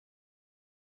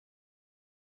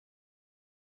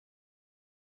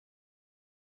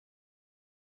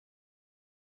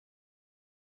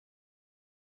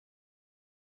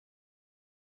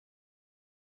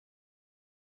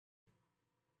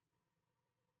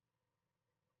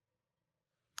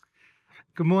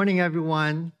Good morning,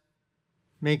 everyone.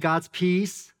 May God's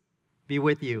peace be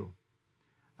with you.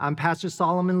 I'm Pastor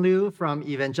Solomon Liu from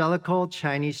Evangelical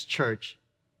Chinese Church.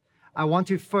 I want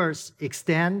to first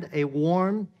extend a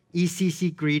warm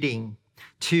ECC greeting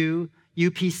to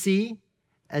UPC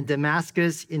and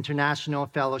Damascus International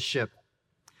Fellowship.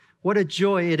 What a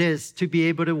joy it is to be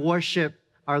able to worship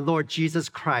our Lord Jesus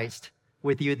Christ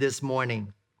with you this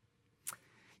morning.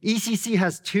 ECC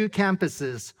has two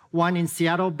campuses, one in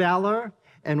Seattle, Ballard,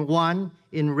 and one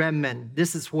in Redmond.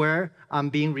 This is where I'm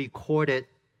being recorded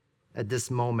at this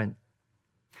moment.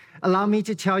 Allow me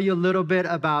to tell you a little bit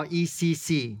about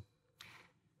ECC.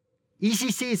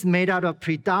 ECC is made out of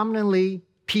predominantly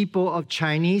people of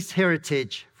Chinese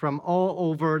heritage from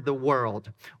all over the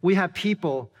world. We have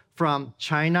people from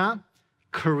China,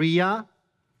 Korea,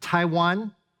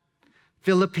 Taiwan,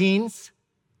 Philippines,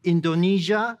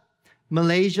 Indonesia,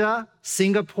 Malaysia,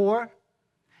 Singapore,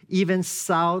 even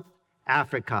South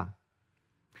Africa.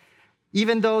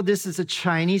 Even though this is a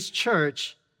Chinese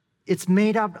church, it's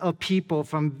made up of people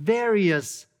from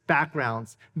various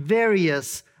backgrounds,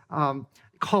 various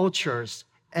cultures,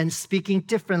 and speaking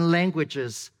different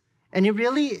languages. And it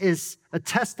really is a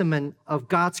testament of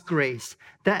God's grace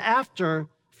that after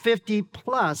 50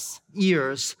 plus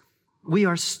years, we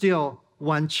are still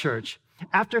one church.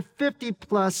 After 50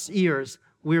 plus years,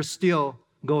 we're still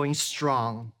going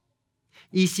strong.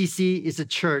 ECC is a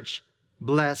church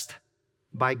blessed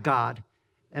by God.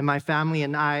 And my family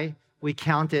and I, we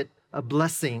count it a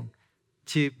blessing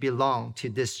to belong to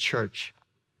this church.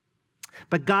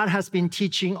 But God has been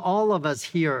teaching all of us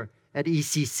here at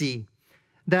ECC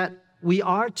that we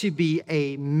are to be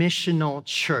a missional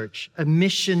church,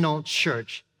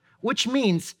 which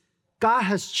means God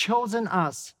has chosen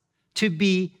us to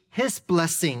be His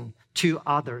blessing to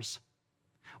others.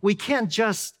 We can't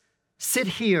just sit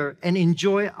here and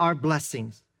enjoy our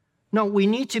blessings. No, we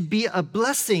need to be a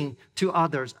blessing to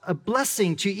others, a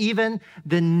blessing to even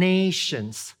the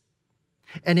nations.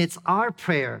 And it's our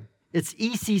prayer, it's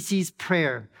ECC's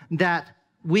prayer that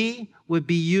we would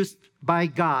be used by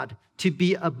God to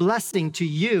be a blessing to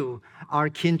you, our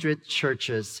kindred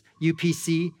churches,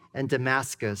 UPC and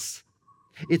Damascus.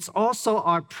 It's also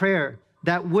our prayer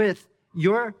that with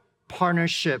your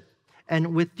partnership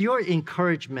and with your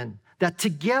encouragement, that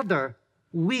together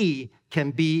we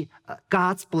can be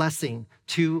God's blessing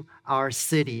to our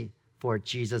city for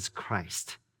Jesus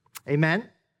Christ. Amen?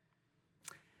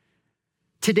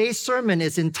 Today's sermon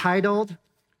is entitled,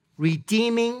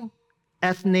 Redeeming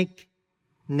Ethnic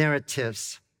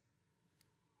Narratives.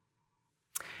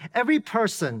 Every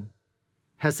person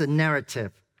has a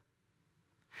narrative.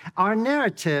 Our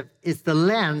narrative is the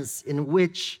lens in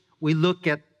which we look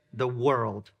at the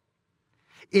world.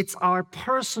 It's our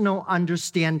personal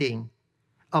understanding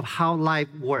of how life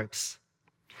works.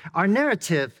 Our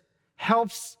narrative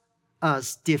helps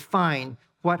us define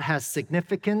what has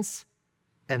significance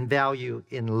and value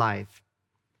in life.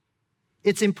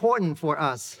 It's important for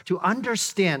us to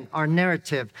understand our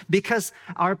narrative because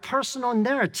our personal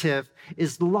narrative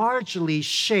is largely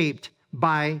shaped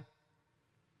by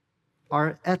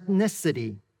our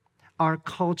ethnicity, our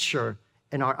culture,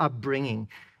 and our upbringing.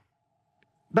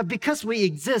 But because we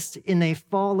exist in a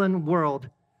fallen world,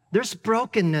 there's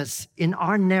brokenness in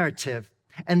our narrative.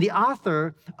 And the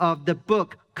author of the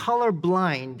book,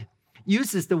 Colorblind,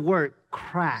 uses the word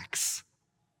cracks.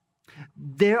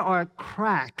 There are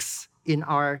cracks in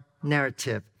our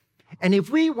narrative. And if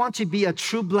we want to be a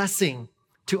true blessing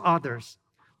to others,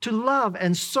 to love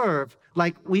and serve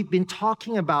like we've been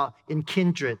talking about in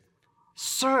Kindred,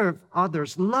 serve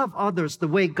others, love others the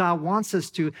way God wants us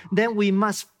to, then we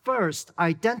must first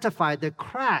identify the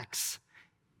cracks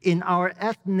in our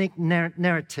ethnic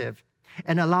narrative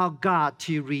and allow God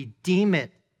to redeem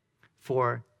it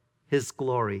for His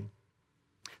glory.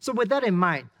 So with that in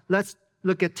mind, let's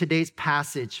look at today's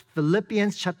passage,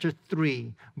 Philippians chapter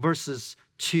 3, verses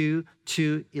 2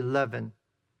 to 11.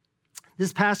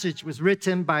 This passage was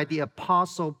written by the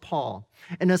Apostle Paul.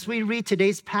 And as we read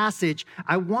today's passage,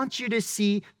 I want you to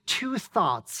see two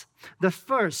thoughts. The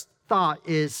first thought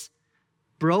is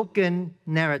broken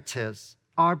narratives,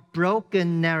 our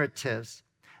broken narratives.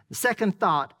 The second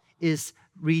thought is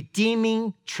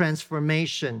redeeming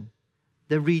transformation,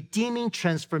 the redeeming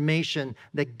transformation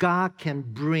that God can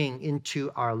bring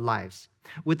into our lives.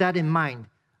 With that in mind,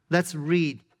 let's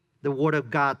read the Word of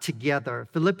God together.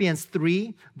 Philippians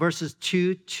 3, verses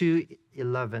 2 to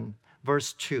 11.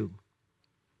 Verse 2.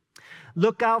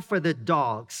 Look out for the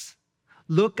dogs.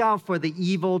 Look out for the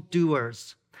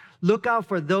evildoers. Look out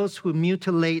for those who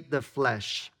mutilate the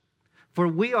flesh. For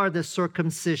we are the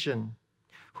circumcision,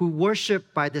 who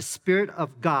worship by the Spirit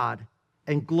of God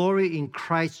and glory in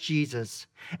Christ Jesus,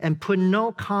 and put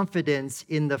no confidence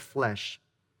in the flesh.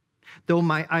 Though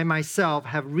I myself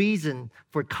have reason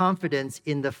for confidence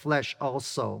in the flesh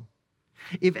also.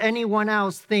 If anyone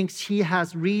else thinks he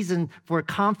has reason for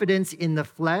confidence in the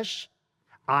flesh,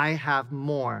 I have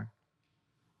more.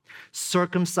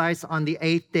 Circumcised on the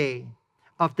 8th day,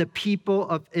 of the people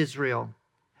of Israel,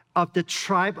 of the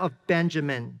tribe of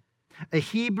Benjamin, a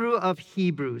Hebrew of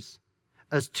Hebrews,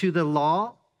 as to the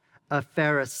law, a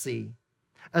Pharisee,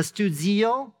 as to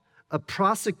zeal, a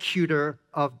prosecutor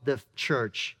of the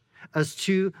church, as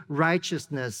to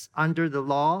righteousness under the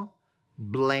law,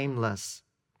 blameless.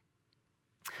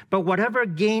 But whatever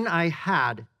gain I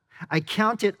had, I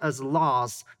count it as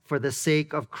loss for the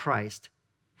sake of Christ.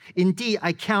 Indeed,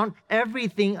 I count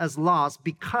everything as loss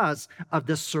because of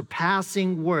the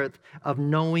surpassing worth of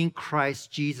knowing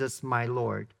Christ Jesus my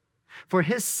Lord. For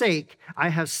his sake, I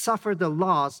have suffered the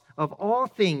loss of all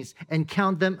things and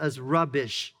count them as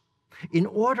rubbish, in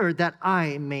order that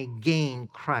I may gain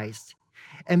Christ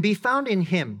and be found in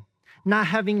him, not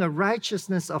having a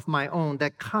righteousness of my own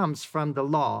that comes from the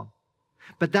law,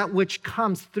 but that which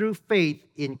comes through faith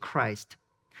in Christ,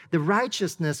 the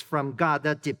righteousness from God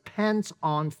that depends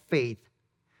on faith,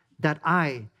 that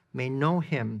I may know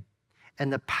him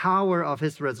and the power of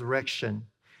his resurrection,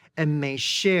 and may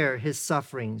share his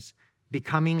sufferings,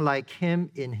 becoming like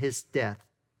him in his death,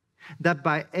 that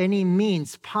by any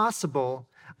means possible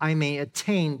I may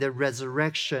attain the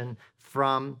resurrection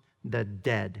from the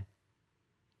dead.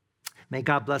 May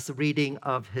God bless the reading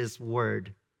of his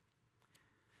word.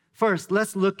 First,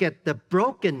 let's look at the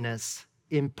brokenness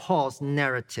in Paul's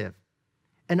narrative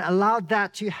and allow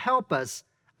that to help us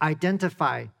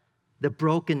identify the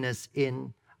brokenness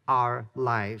in our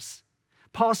lives.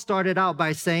 Paul started out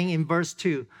by saying in verse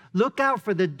 2, look out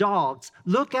for the dogs,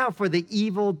 look out for the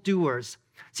evildoers.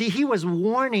 See, he was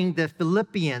warning the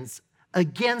Philippians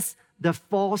against the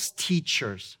false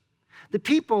teachers, the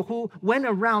people who went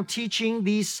around teaching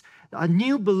these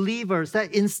new believers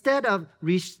that instead of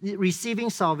receiving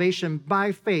salvation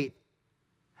by faith,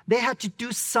 they had to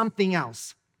do something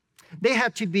else. They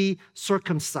had to be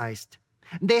circumcised.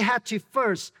 They had to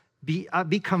first be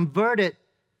converted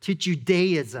to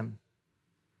Judaism.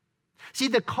 See,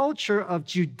 the culture of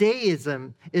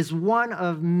Judaism is one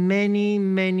of many,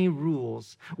 many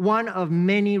rules, one of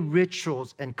many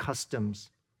rituals and customs.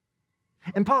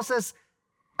 And Paul says,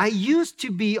 I used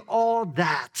to be all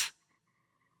that.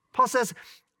 Paul says,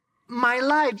 my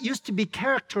life used to be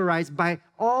characterized by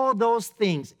all those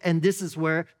things. And this is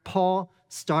where Paul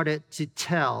started to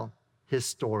tell his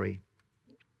story.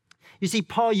 You see,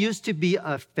 Paul used to be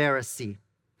a Pharisee.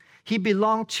 He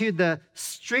belonged to the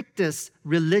strictest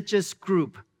religious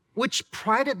group, which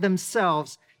prided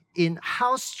themselves in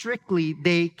how strictly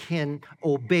they can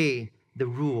obey the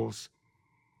rules.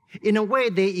 In a way,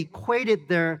 they equated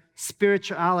their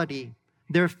spirituality,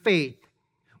 their faith,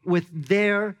 with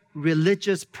their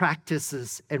religious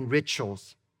practices and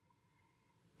rituals.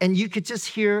 And you could just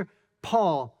hear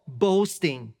Paul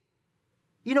boasting.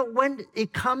 You know, when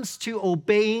it comes to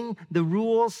obeying the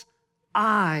rules,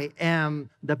 I am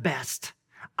the best.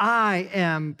 I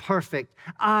am perfect.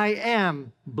 I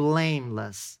am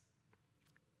blameless.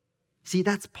 See,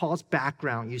 that's Paul's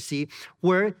background, you see,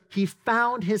 where he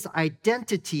found his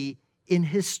identity in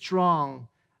his strong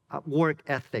work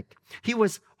ethic. He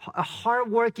was a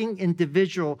hardworking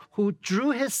individual who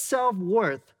drew his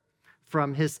self-worth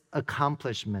from his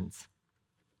accomplishments.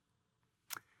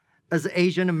 As an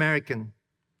Asian American,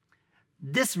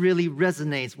 this really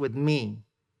resonates with me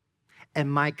and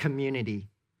my community.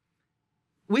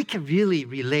 We can really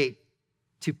relate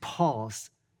to Paul's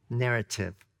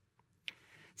narrative.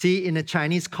 See, in the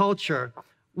Chinese culture,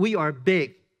 we are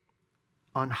big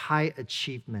on high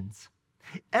achievements.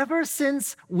 Ever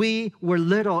since we were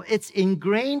little, it's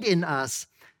ingrained in us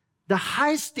the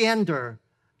high standard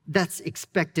that's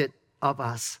expected of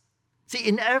us. See,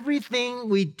 in everything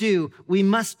we do, we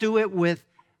must do it with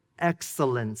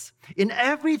excellence. In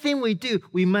everything we do,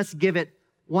 we must give it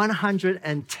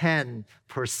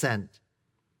 110%.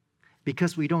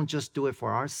 Because we don't just do it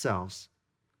for ourselves.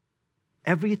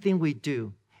 Everything we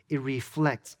do, it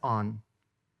reflects on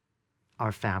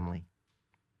our family.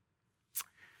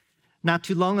 Not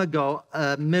too long ago,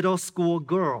 a middle school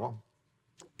girl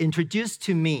introduced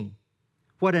to me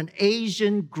what an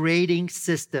Asian grading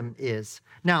system is.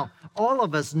 Now, all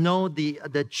of us know the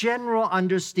general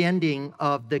understanding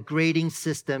of the grading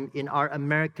system in our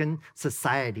American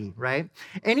society, right?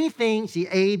 Anything, see,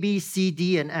 A, B, C,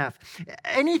 D, and F.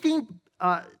 Anything,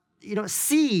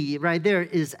 C right there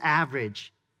is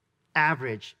average.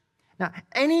 Average. Now,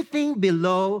 anything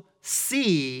below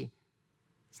C,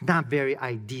 It's not very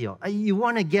ideal. You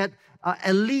want to get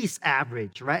at least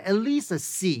average, right? At least a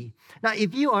C. Now,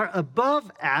 if you are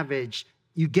above average,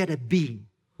 you get a B,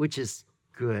 which is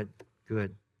good,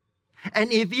 good.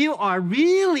 And if you are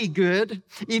really good,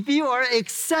 if you are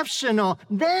exceptional,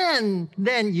 then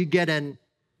you get an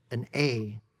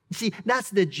A. You see, that's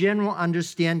the general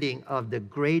understanding of the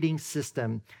grading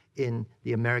system in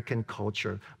the American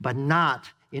culture, but not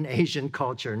in Asian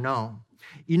culture, no.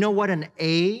 You know what an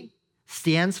A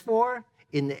stands for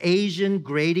in the Asian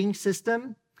grading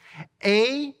system?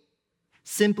 A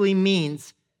simply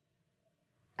means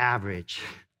average.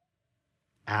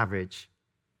 Average.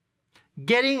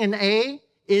 Getting an A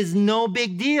is no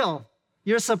big deal.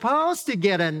 You're supposed to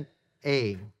get an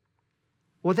A.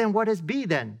 Well, then what is B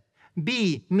then?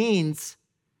 B means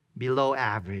below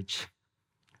average.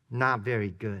 Not very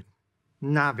good.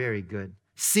 Not very good.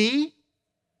 C?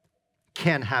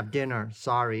 Can't have dinner.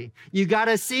 Sorry. You got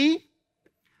a C?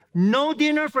 No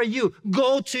dinner for you.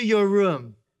 Go to your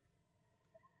room.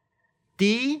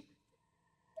 D?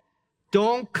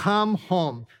 Don't come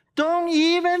home. Don't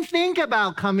even think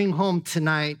about coming home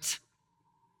tonight.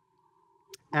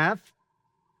 F?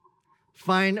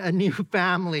 Find a new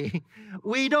family.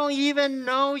 We don't even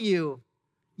know you.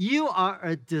 You are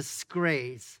a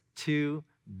disgrace to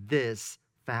this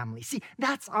family. See,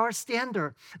 that's our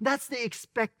standard. That's the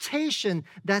expectation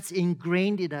that's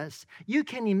ingrained in us. You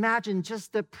can imagine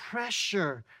just the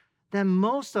pressure that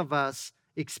most of us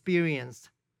experienced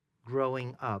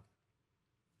growing up.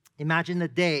 Imagine the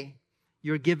day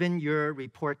you're given your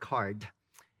report card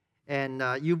and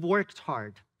you've worked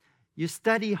hard, you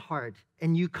study hard,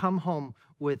 and you come home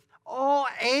with all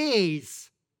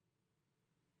A's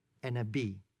and a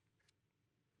B.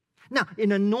 Now,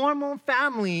 in a normal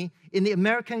family in the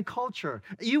American culture,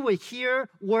 you would hear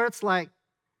words like,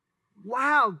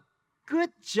 wow,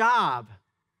 good job.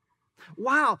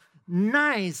 Wow,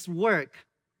 nice work.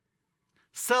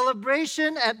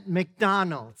 Celebration at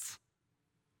McDonald's.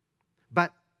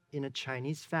 But in a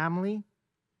Chinese family,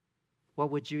 what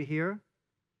would you hear?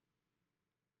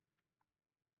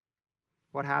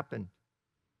 What happened?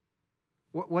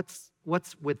 What's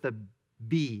with the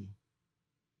B?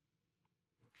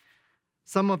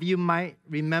 Some of you might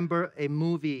remember a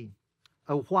movie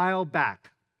a while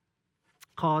back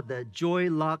called The Joy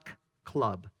Luck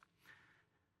Club.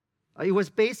 It was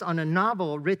based on a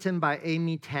novel written by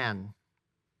Amy Tan.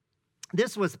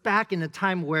 This was back in a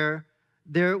time where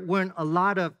there weren't a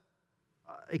lot of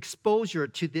exposure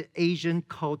to the Asian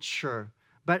culture.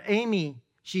 But Amy,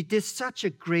 she did such a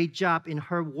great job in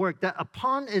her work that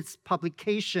upon its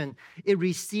publication, it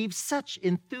received such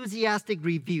enthusiastic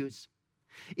reviews.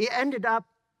 It ended up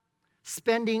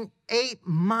spending 8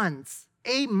 months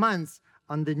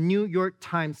on the New York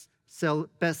Times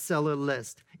bestseller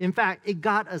list. In fact, it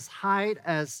got as high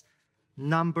as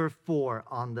number 4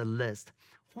 on the list.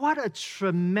 What a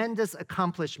tremendous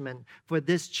accomplishment for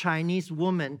this Chinese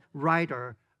woman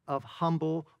writer of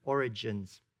humble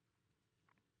origins.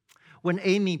 When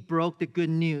Amy broke the good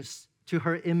news to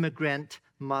her immigrant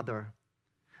mother,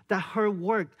 that her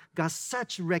work got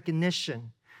such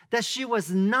recognition, that she was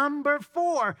number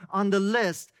 4 on the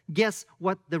list, guess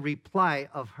what the reply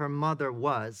of her mother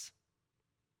was?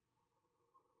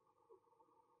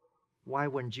 Why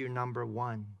weren't you number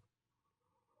 1?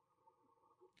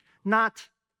 Not,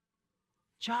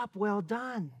 job well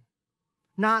done.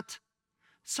 Not,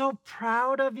 so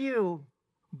proud of you.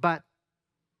 But,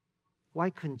 why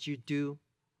couldn't you do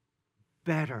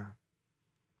better?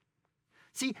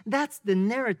 See, that's the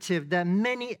narrative that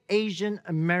many Asian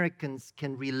Americans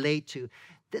can relate to.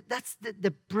 That's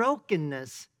the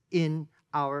brokenness in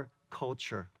our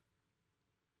culture.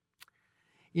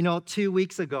 You know, 2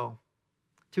 weeks ago,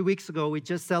 we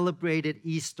just celebrated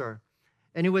Easter.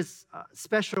 And it was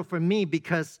special for me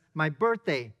because my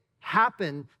birthday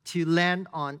happened to land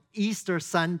on Easter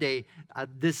Sunday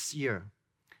this year.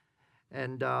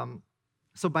 And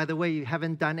so, by the way, you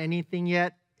haven't done anything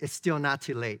yet, it's still not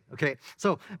too late, okay?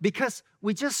 So, because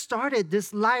we just started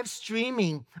this live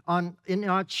streaming in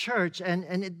our church, and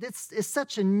this is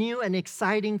such a new and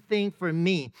exciting thing for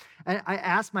me. And I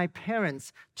asked my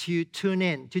parents to tune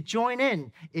in, to join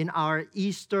in our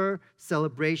Easter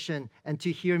celebration, and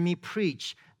to hear me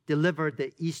deliver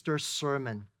the Easter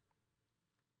sermon.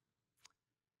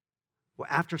 Well,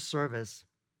 after service,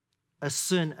 as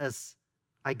soon as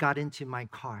I got into my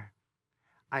car,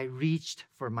 I reached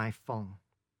for my phone.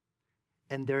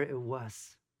 And there it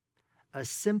was, a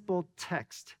simple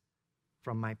text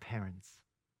from my parents.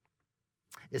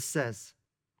 It says,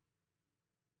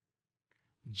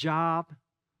 job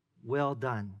well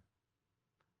done,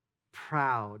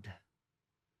 proud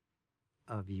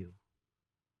of you.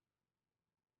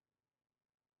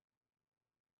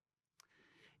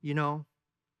 You know,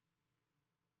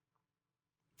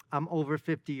 I'm over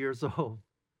 50 years old.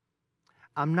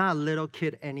 I'm not a little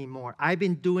kid anymore. I've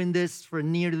been doing this for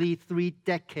nearly 3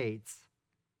 decades.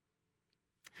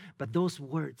 But those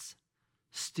words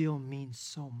still mean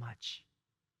so much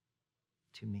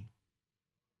to me.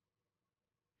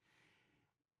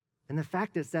 And the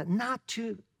fact is that not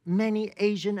too many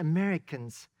Asian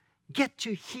Americans get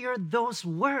to hear those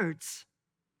words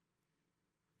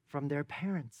from their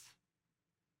parents.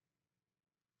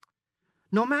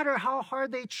 No matter how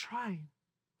hard they try,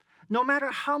 no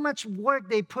matter how much work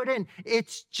they put in,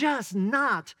 it's just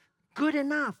not good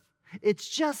enough. It's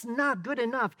just not good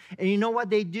enough. And you know what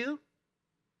they do?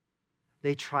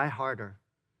 They try harder.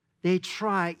 They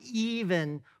try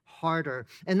even harder.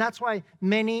 And that's why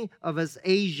many of us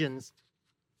Asians,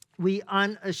 we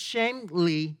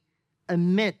unashamedly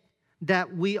admit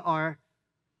that we are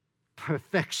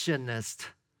perfectionists.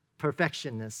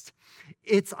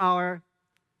 It's our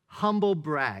humble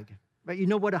brag. Right? You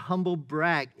know what a humble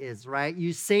brag is, right?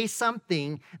 You say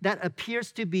something that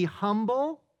appears to be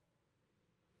humble,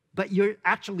 but you're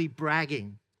actually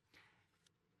bragging.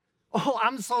 Oh,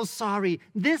 I'm so sorry.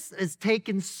 This is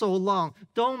taking so long.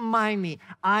 Don't mind me.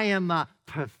 I am a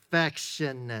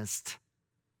perfectionist.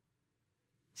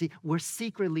 See, we're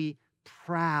secretly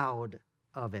proud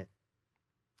of it.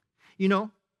 You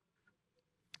know,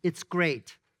 it's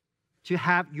great to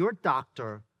have your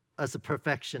doctor as a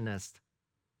perfectionist.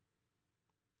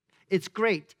 It's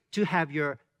great to have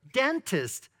your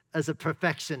dentist as a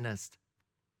perfectionist.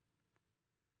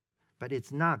 But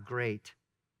it's not great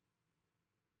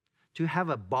to have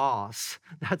a boss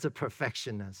that's a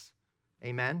perfectionist.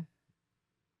 Amen?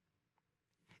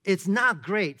 It's not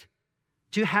great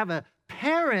to have a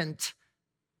parent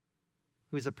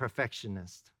who's a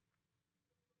perfectionist.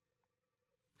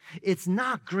 It's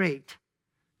not great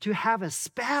to have a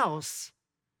spouse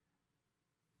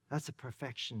that's a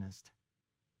perfectionist.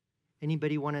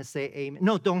 Anybody want to say amen?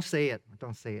 No, don't say it.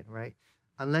 Don't say it, right?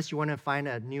 Unless you want to find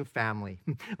a new family.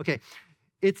 Okay.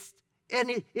 It's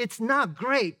not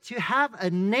great to have a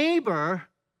neighbor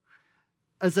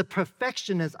as a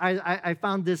perfectionist. I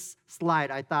found this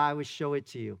slide. I thought I would show it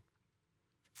to you.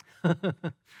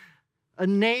 A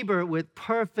neighbor with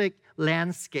perfect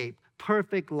landscape,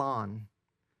 perfect lawn.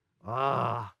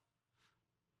 Ah.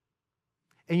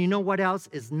 And you know what else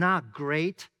is not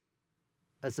great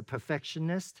as a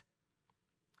perfectionist?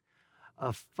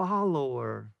 A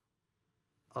follower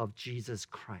of Jesus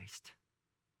Christ.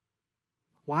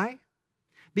 Why?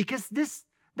 Because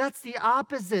that's the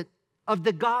opposite of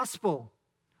the gospel,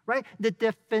 right? The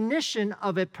definition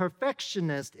of a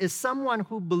perfectionist is someone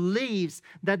who believes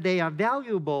that they are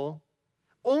valuable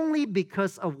only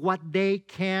because of what they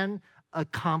can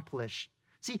accomplish.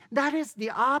 See, that is the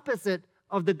opposite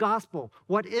of the gospel.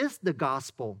 What is the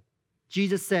gospel?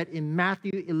 Jesus said in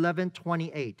Matthew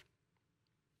 11:28,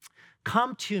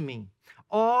 "Come to me,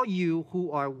 all you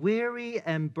who are weary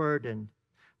and burdened,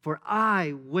 for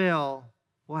I will,"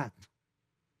 what?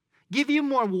 Give you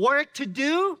more work to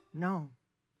do? No.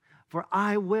 For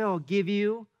I will give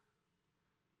you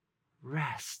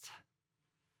rest.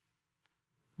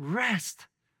 Rest.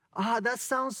 That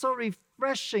sounds so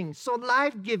refreshing, so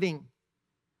life-giving.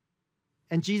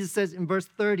 And Jesus says in verse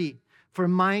 30, "For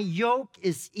my yoke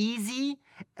is easy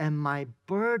and my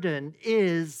burden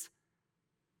is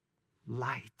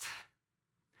light."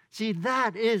 See,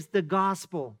 that is the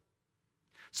gospel.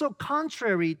 So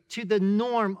contrary to the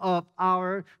norm of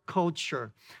our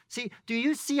culture. See, do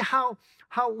you see how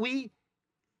we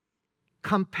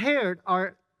compared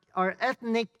our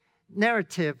ethnic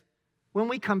narrative, when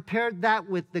we compared that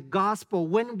with the gospel,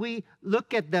 when we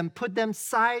look at them, put them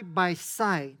side by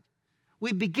side,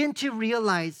 we begin to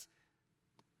realize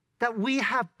that we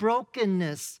have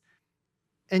brokenness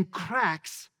and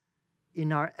cracks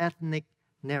in our ethnic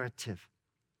narrative.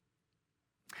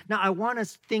 Now, I want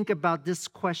us to think about this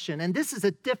question, and this is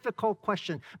a difficult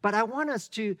question, but I want us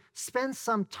to spend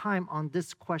some time on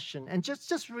this question and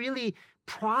just really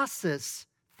process,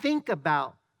 think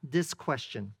about this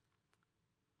question.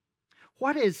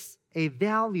 What is a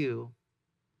value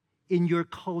in your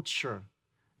culture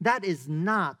that is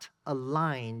not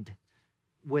aligned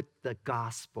with the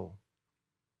gospel?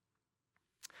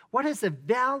 What is a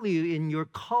value in your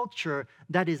culture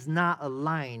that is not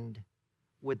aligned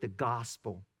with the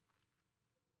gospel?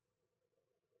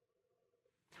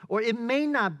 Or it may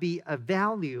not be a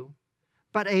value,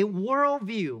 but a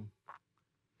worldview.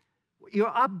 Your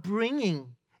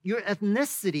upbringing, your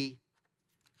ethnicity,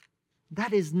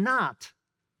 that is not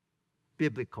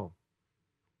biblical.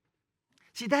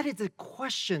 See, that is a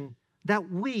question that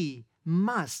we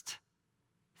must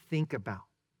think about.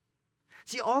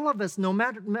 See, all of us, no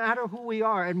matter who we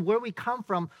are and where we come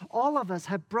from, all of us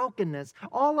have brokenness.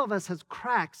 All of us has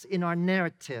cracks in our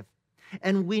narrative.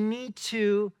 And we need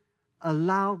to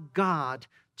allow God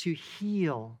to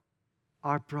heal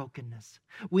our brokenness.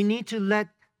 We need to let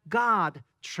God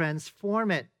transform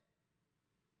it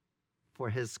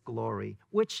for His glory,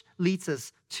 which leads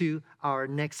us to our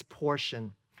next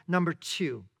portion. Number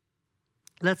 2,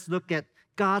 let's look at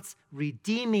God's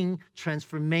redeeming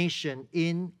transformation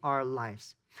in our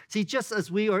lives. See, just as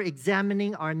we are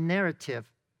examining our narrative,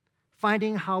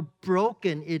 finding how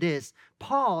broken it is,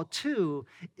 Paul too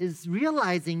is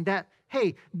realizing that,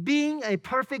 hey, being a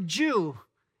perfect Jew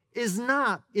is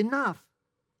not enough.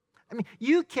 I mean,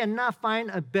 you cannot find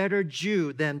a better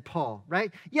Jew than Paul,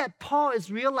 right? Yet Paul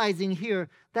is realizing here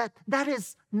that that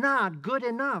is not good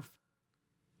enough.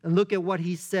 And look at what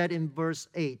he said in verse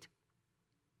 8.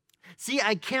 See,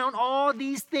 I count all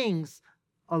these things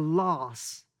a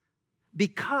loss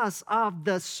because of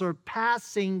the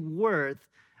surpassing worth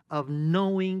of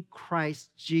knowing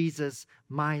Christ Jesus,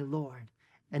 my Lord.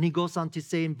 And he goes on to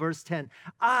say in verse 10,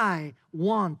 I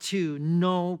want to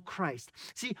know Christ.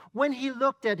 See, when he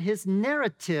looked at his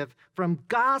narrative from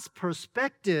God's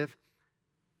perspective,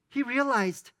 he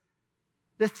realized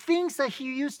the things that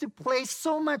he used to place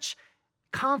so much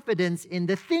confidence in,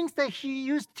 the things that he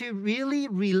used to really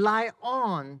rely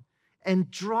on and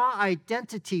draw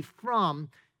identity from,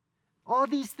 all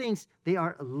these things, they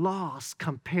are lost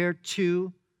compared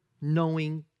to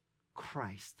knowing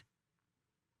Christ.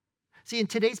 See, in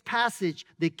today's passage,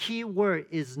 the key word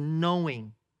is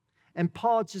knowing. And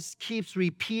Paul just keeps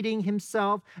repeating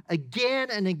himself again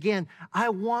and again. I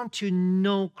want to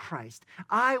know Christ.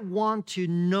 I want to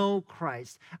know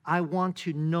Christ. I want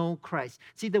to know Christ.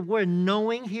 See, the word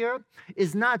knowing here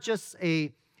is not just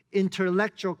a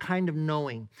intellectual kind of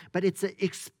knowing, but it's an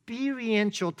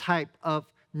experiential type of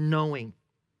knowing.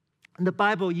 And the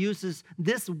Bible uses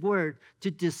this word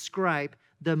to describe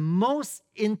the most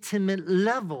intimate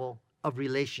level of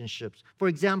relationships. For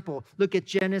example, look at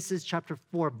Genesis chapter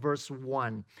 4, verse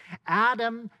 1.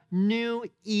 Adam knew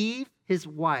Eve, his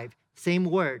wife, same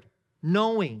word,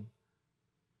 knowing,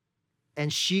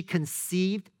 and she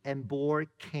conceived and bore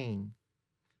Cain.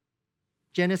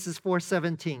 Genesis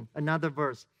 4:17, another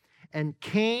verse. And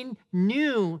Cain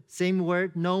knew, same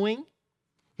word, knowing,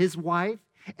 his wife,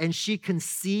 and she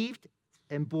conceived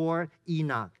and bore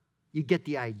Enoch. You get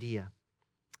the idea.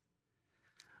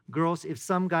 Girls, if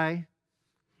some guy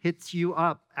hits you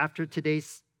up after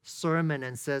today's sermon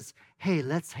and says, hey,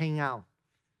 let's hang out.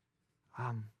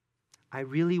 I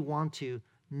really want to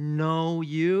know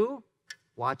you.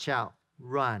 Watch out.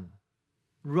 Run.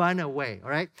 Run away,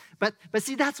 all right? But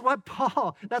see, that's what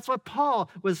Paul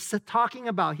was talking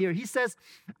about here. He says,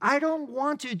 I don't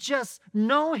want to just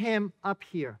know him up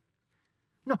here.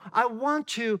 No, I want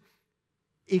to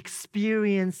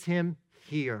experience him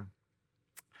here.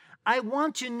 I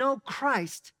want to know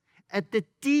Christ at the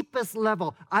deepest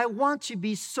level. I want to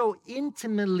be so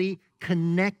intimately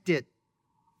connected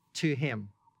to him.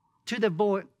 To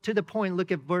the point,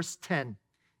 look at verse 10.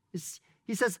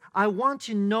 He says, I want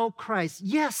to know Christ.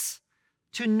 Yes,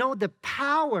 to know the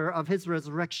power of his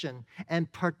resurrection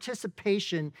and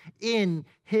participation in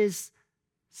his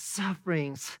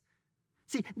sufferings.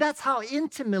 See, that's how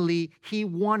intimately he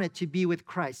wanted to be with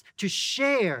Christ, to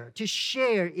share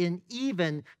in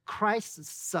even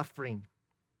Christ's suffering.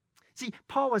 See,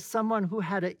 Paul was someone who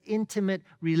had an intimate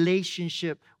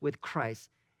relationship with Christ.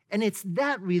 And it's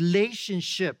that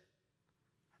relationship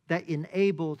that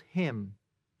enabled him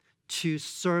to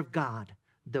serve God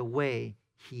the way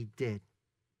he did.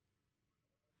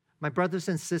 My brothers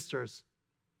and sisters,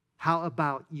 how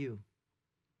about you?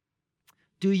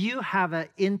 Do you have an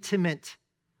intimate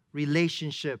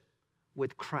relationship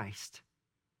with Christ?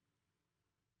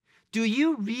 Do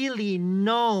you really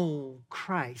know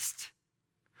Christ?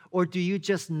 Or do you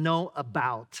just know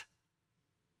about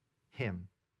him?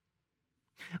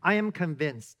 I am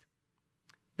convinced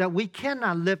that we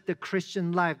cannot live the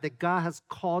Christian life that God has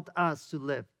called us to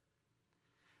live.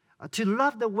 To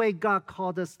love the way God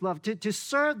called us to love, to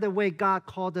serve the way God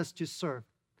called us to serve,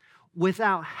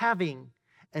 without having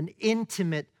an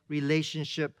intimate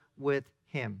relationship with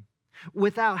him,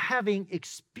 without having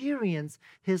experienced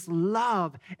his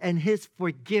love and his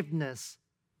forgiveness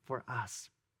for us.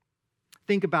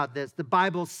 Think about this. The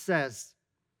Bible says,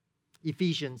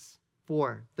 Ephesians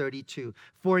 4:32,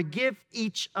 forgive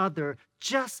each other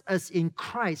just as in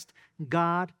Christ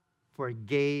God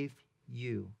forgave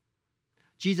you.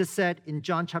 Jesus said in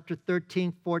John chapter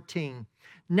 13:14,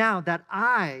 now that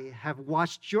I have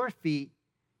washed your feet,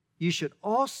 you should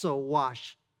also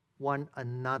wash one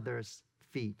another's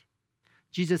feet.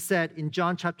 Jesus said in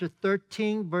John chapter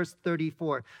 13, verse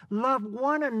 34, love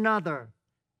one another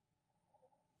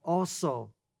also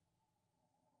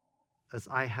as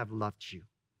I have loved you,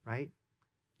 right?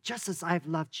 Just as I've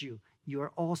loved you, you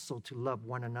are also to love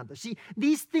one another. See,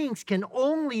 these things can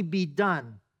only be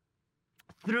done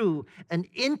through an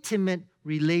intimate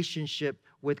relationship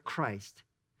with Christ,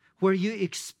 where you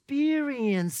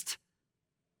experienced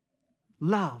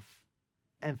love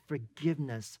and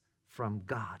forgiveness from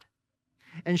God.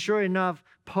 And sure enough,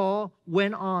 Paul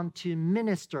went on to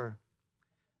minister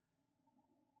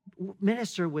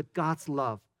with God's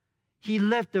love. He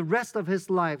lived the rest of his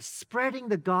life spreading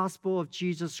the gospel of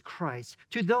Jesus Christ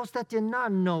to those that did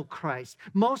not know Christ.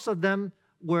 Most of them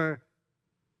were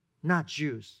not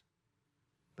Jews,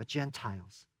 but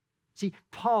Gentiles. See,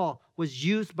 Paul was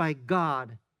used by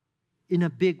God in a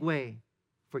big way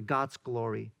for God's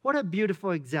glory. What a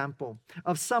beautiful example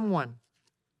of someone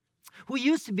who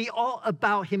used to be all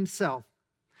about himself,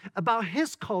 about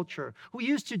his culture, who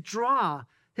used to draw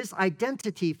his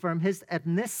identity from his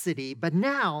ethnicity, but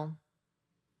now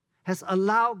has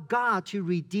allowed God to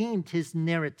redeem his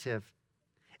narrative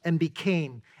and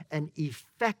became an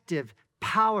effective,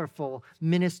 powerful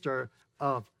minister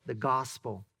of the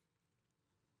gospel.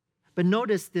 But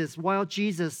notice this, while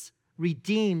Jesus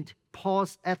redeemed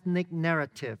Paul's ethnic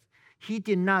narrative, he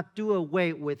did not do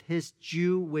away with his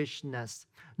Jewishness,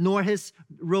 nor his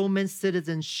Roman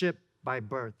citizenship by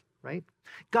birth, right?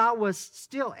 God was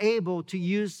still able to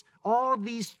use all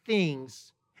these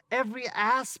things, every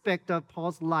aspect of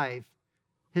Paul's life,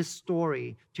 his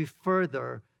story, to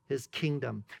further his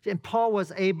kingdom. And Paul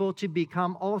was able to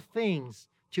become all things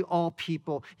to all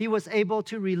people. He was able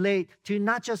to relate to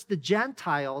not just the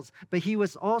Gentiles, but he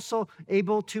was also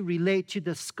able to relate to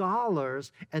the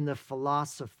scholars and the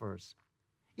philosophers.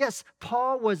 Yes,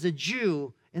 Paul was a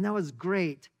Jew, and that was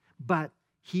great, but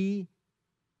he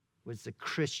was a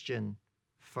Christian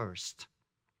first.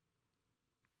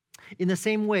 In the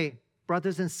same way,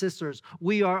 brothers and sisters,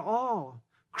 we are all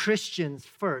Christians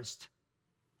first,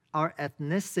 our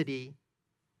ethnicity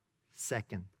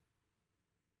second.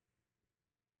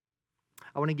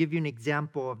 I want to give you an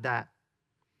example of that.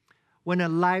 When a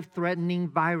life-threatening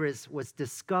virus was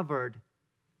discovered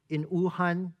in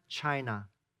Wuhan, China,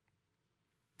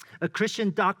 a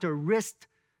Christian doctor risked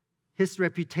his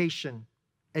reputation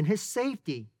and his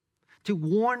safety to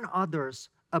warn others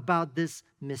about this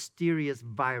mysterious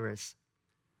virus.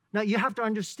 Now, you have to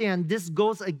understand, this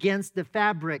goes against the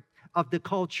fabric of the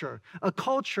culture, a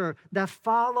culture that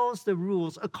follows the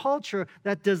rules, a culture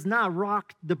that does not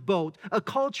rock the boat, a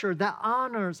culture that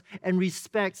honors and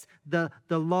respects the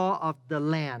law of the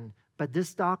land. But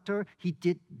this doctor, he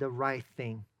did the right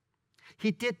thing.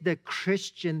 He did the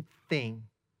Christian thing.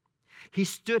 He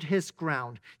stood his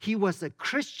ground. He was a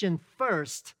Christian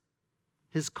first,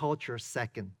 his culture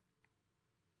second.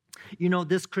 You know,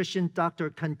 this Christian doctor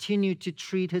continued to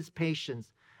treat his patients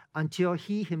until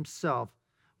he himself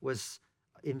was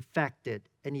infected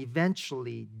and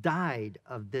eventually died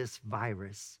of this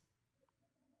virus.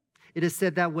 It is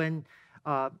said that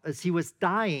as he was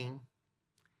dying,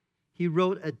 he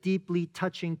wrote a deeply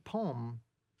touching poem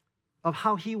of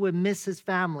how he would miss his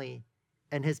family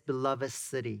and his beloved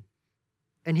city.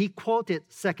 And he quoted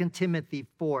 2 Timothy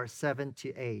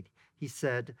 4:7-8. He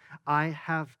said, I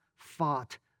have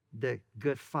fought the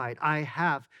good fight. I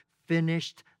have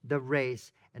finished the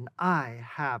race, and I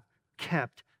have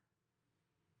kept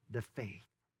the faith.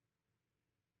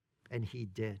 And he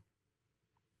did.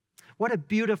 What a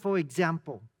beautiful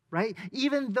example, right?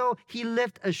 Even though he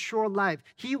lived a short life,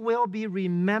 he will be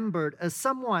remembered as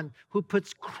someone who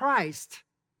puts Christ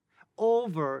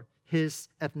over his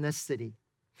ethnicity.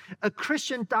 A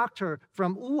Christian doctor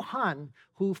from Wuhan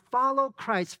who followed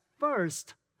Christ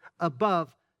first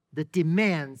above the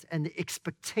demands and the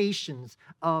expectations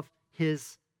of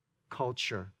his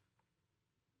culture.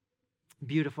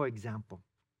 Beautiful example.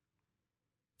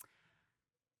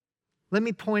 Let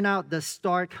me point out the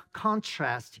stark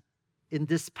contrast in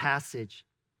this passage.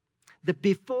 The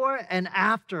before and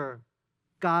after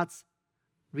God's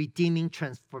redeeming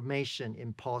transformation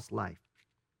in Paul's life.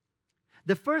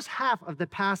 The first half of the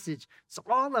passage is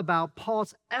all about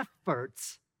Paul's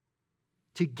efforts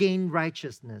to gain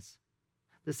righteousness.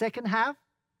 The second half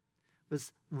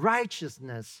was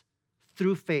righteousness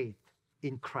through faith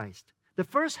in Christ. The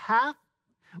first half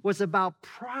was about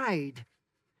pride,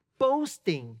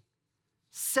 boasting,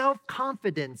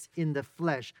 self-confidence in the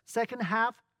flesh. Second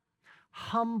half,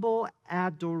 humble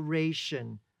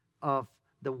adoration of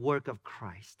the work of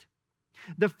Christ.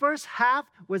 The first half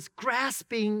was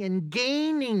grasping and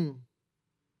gaining.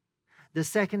 The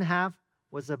second half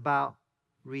was about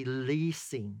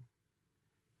releasing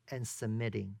and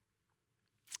submitting.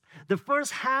 The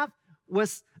first half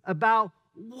was about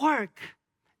work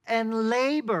and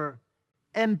labor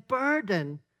and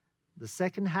burden. The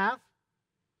second half,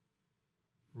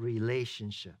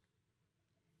 relationship,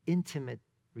 intimate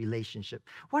relationship.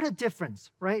 What a difference,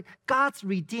 right? God's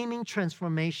redeeming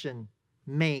transformation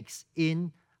makes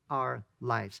in our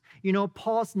lives. You know,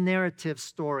 Paul's narrative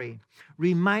story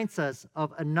reminds us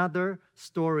of another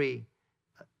story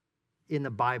in the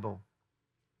Bible.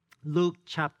 Luke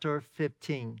chapter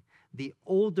 15, the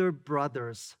older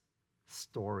brother's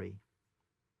story.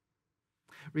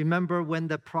 Remember when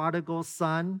the prodigal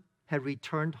son had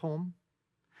returned home?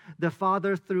 The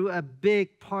father threw a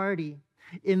big party,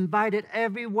 invited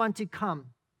everyone to come,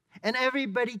 and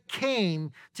everybody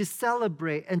came to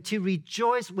celebrate and to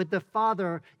rejoice with the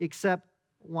father except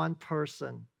one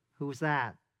person. Who's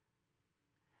that?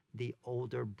 The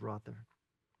older brother.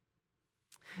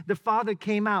 The father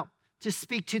came out to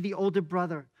speak to the older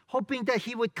brother, hoping that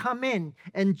he would come in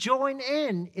and join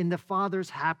in the father's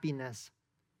happiness.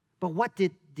 But what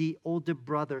did the older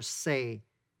brother say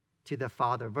to the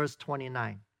father? Verse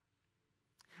 29.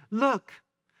 Look,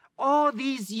 all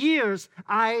these years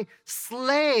I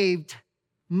slaved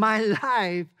my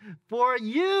life for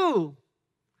you.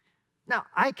 Now,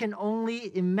 I can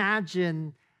only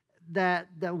imagine that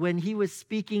when he was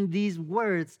speaking these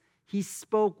words, he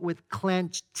spoke with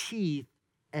clenched teeth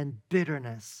and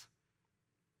bitterness.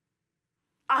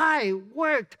 I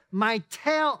worked my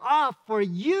tail off for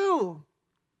you.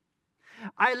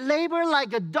 I labor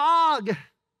like a dog.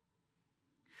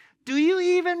 Do you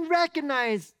even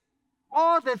recognize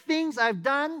all the things I've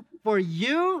done for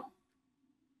you?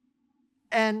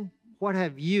 And what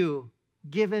have you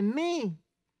given me?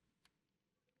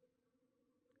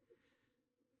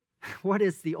 What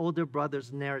is the older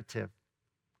brother's narrative?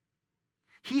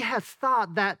 He has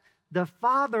thought that the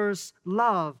father's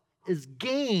love is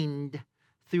gained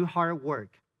through hard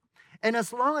work. And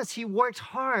as long as he worked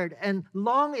hard and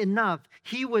long enough,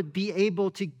 he would be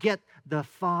able to get the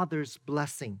father's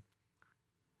blessing.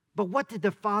 But what did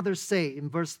the father say in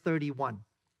verse 31?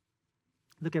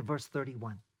 Look at verse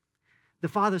 31. The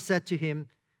father said to him,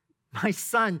 my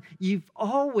son, you've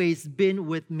always been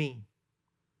with me.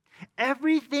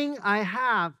 Everything I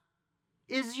have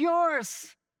is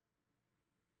yours.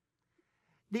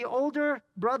 The older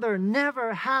brother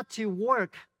never had to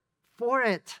work for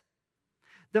it.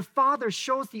 The father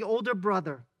shows the older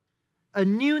brother a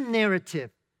new narrative,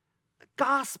 a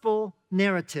gospel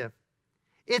narrative.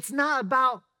 It's not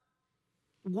about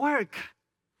work.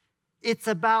 It's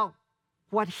about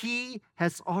what he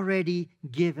has already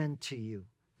given to you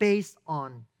based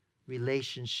on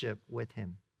relationship with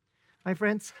him. My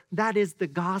friends, that is the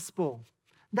gospel.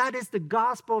 That is the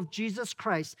gospel of Jesus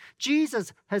Christ.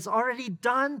 Jesus has already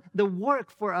done the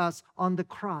work for us on the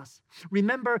cross.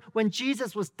 Remember, when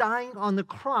Jesus was dying on the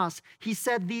cross, he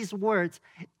said these words,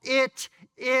 "It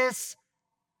is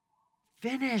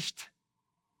finished."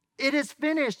 It is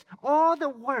finished. All the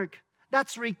work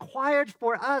that's required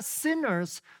for us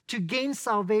sinners to gain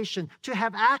salvation, to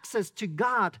have access to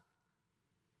God,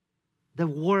 the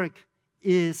work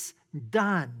is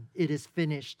done. It is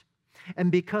finished.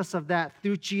 And because of that,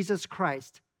 through Jesus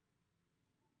Christ,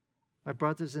 my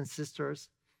brothers and sisters,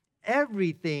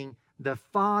 everything the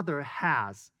Father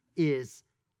has is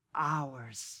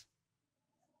ours.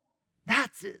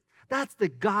 That's it. That's the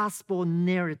gospel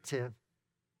narrative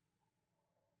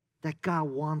that God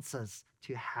wants us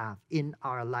to have in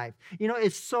our life. You know,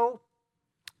 it's so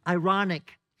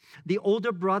ironic. The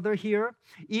older brother here,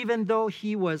 even though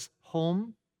he was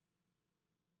home,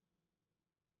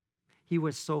 he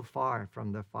was so far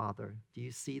from the Father. Do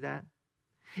you see that?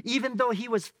 Even though he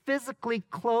was physically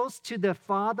close to the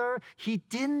Father, he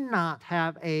did not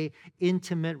have an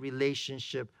intimate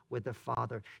relationship with the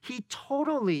Father. He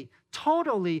totally,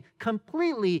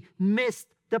 completely missed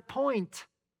the point.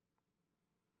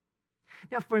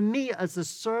 Now, for me as a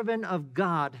servant of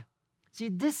God, see,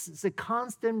 this is a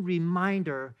constant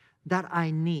reminder that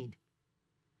I need.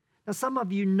 Now, some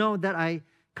of you know that I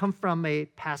come from a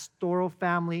pastoral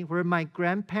family where my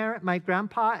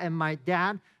grandpa and my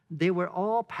dad, they were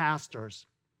all pastors.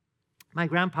 My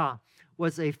grandpa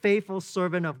was a faithful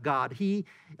servant of God. You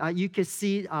can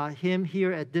see him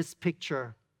here at this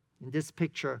picture,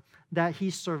 that he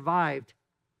survived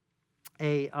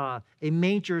a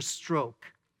major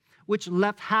stroke, which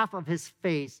left half of his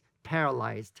face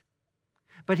paralyzed.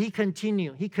 But he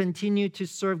continued to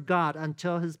serve God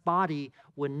until his body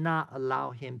would not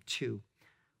allow him to.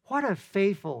 What a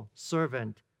faithful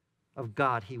servant of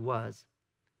God he was.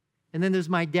 And then there's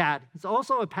my dad. He's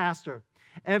also a pastor.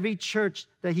 Every church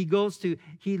that he goes to,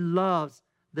 he loves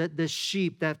the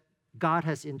sheep that God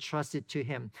has entrusted to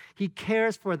him. He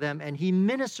cares for them and he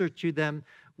ministers to them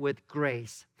with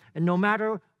grace. And no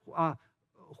matter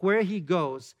where he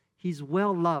goes, he's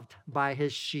well loved by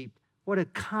his sheep. What a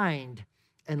kind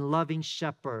and loving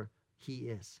shepherd he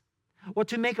is. Well,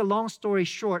 to make a long story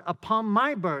short, upon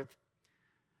my birth,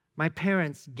 my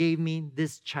parents gave me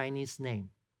this Chinese name.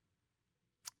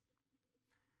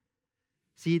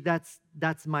 See, that's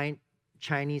my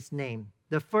Chinese name.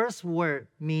 The first word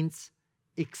means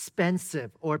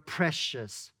expensive or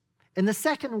precious. And the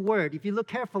second word, if you look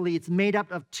carefully, it's made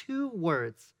up of two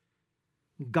words,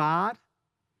 God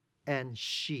and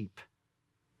sheep,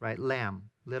 right? Lamb,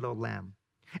 little lamb.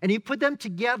 And you put them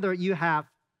together, you have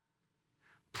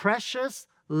precious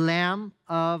Lamb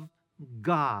of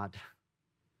God.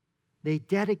 They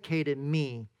dedicated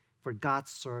me for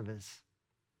God's service.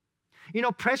 You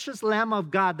know, precious Lamb of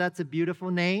God, that's a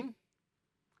beautiful name,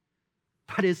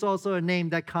 but it's also a name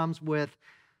that comes with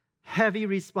heavy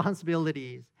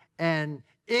responsibilities and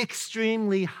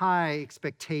extremely high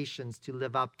expectations to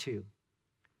live up to.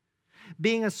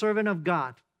 Being a servant of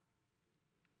God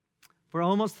for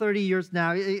almost 30 years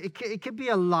now, it could be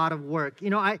a lot of work.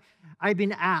 You know, I've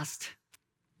been asked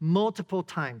multiple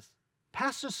times,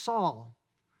 Pastor Saul,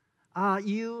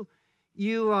 you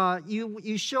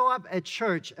show up at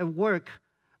church, at work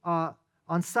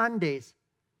on Sundays,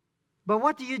 but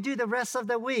what do you do the rest of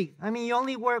the week? I mean, you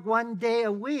only work one day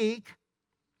a week.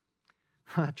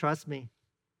 Trust me,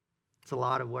 it's a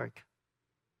lot of work.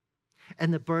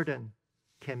 And the burden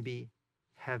can be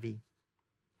heavy.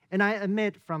 And I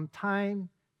admit from time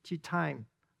to time,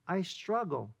 I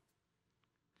struggle.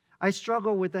 I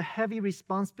struggle with the heavy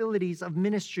responsibilities of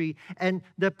ministry and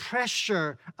the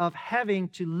pressure of having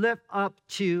to live up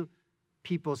to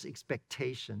people's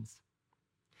expectations.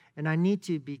 And I need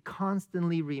to be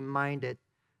constantly reminded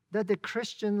that the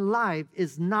Christian life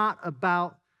is not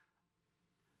about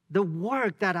the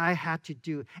work that I had to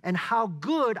do and how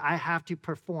good I have to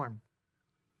perform,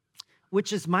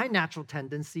 which is my natural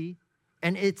tendency,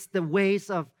 and it's the ways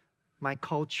of my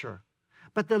culture.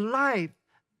 But the life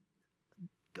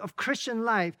of Christian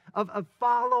life, of a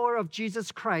follower of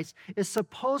Jesus Christ, is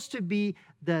supposed to be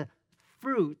the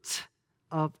fruit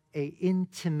of an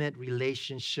intimate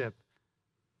relationship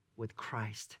with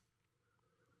Christ.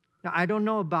 Now, I don't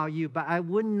know about you, but I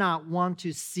would not want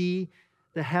to see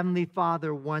the Heavenly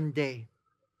Father one day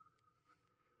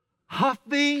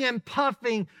huffing and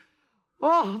puffing.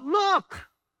 Oh,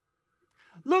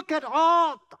 look at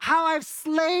all how I've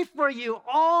slaved for you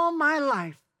all my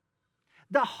life.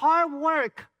 The hard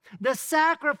work, the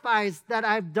sacrifice that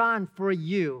I've done for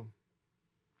you.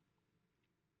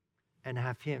 And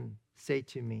have him say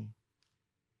to me,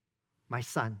 my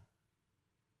son,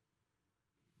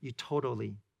 you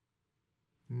totally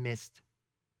missed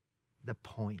the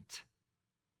point.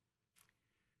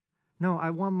 No,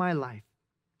 I want my life.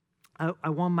 I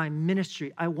want my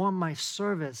ministry. I want my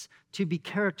service to be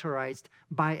characterized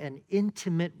by an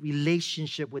intimate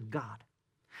relationship with God.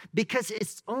 Because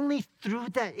it's only through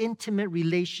that intimate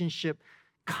relationship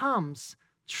comes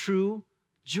true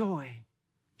joy,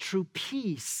 true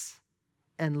peace,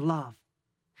 and love.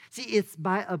 See, it's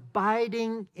by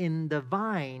abiding in the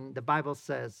vine, the Bible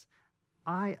says,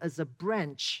 I, as a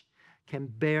branch, can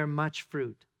bear much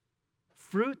fruit.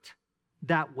 Fruit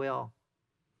that will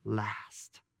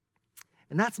last.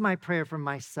 And that's my prayer for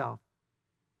myself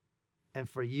and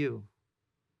for you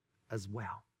as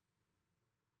well.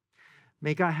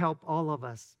 May God help all of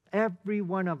us, every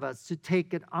one of us, to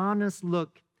take an honest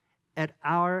look at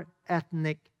our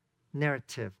ethnic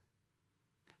narrative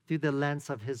through the lens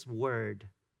of his word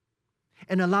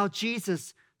and allow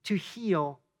Jesus to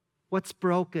heal what's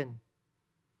broken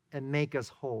and make us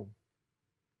whole.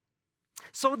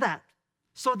 So that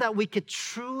we could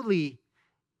truly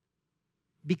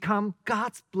become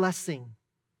God's blessing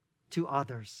to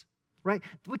others, right?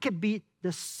 We could be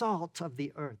the salt of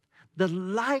the earth, the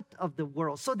light of the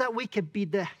world, so that we could be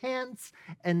the hands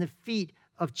and the feet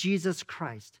of Jesus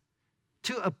Christ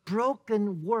to a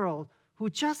broken world who,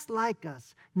 just like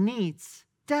us,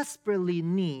 desperately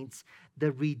needs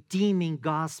the redeeming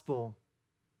gospel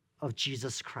of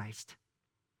Jesus Christ.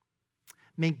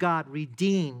 May God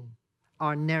redeem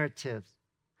our narratives.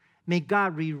 May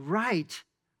God rewrite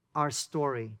our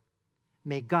story.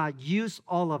 May God use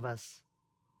all of us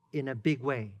in a big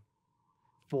way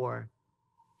for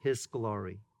his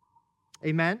glory.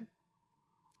 Amen?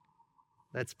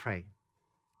 Let's pray.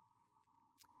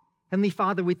 Heavenly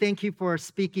Father, we thank you for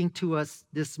speaking to us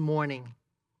this morning,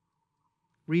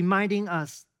 reminding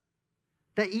us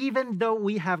that even though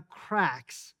we have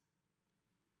cracks,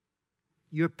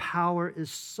 your power is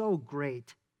so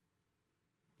great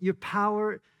Your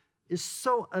power is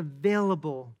so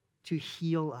available to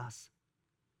heal us.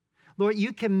 Lord,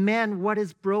 you can mend what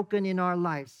is broken in our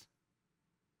lives.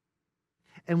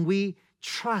 And we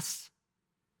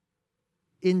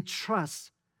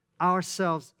entrust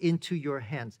ourselves into your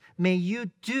hands. May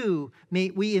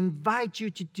we invite you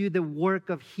to do the work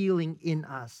of healing in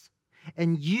us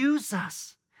and use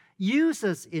us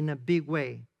in a big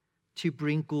way to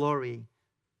bring glory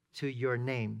to your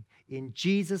name. In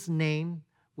Jesus' name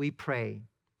we pray.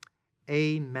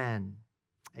 Amen.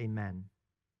 Amen.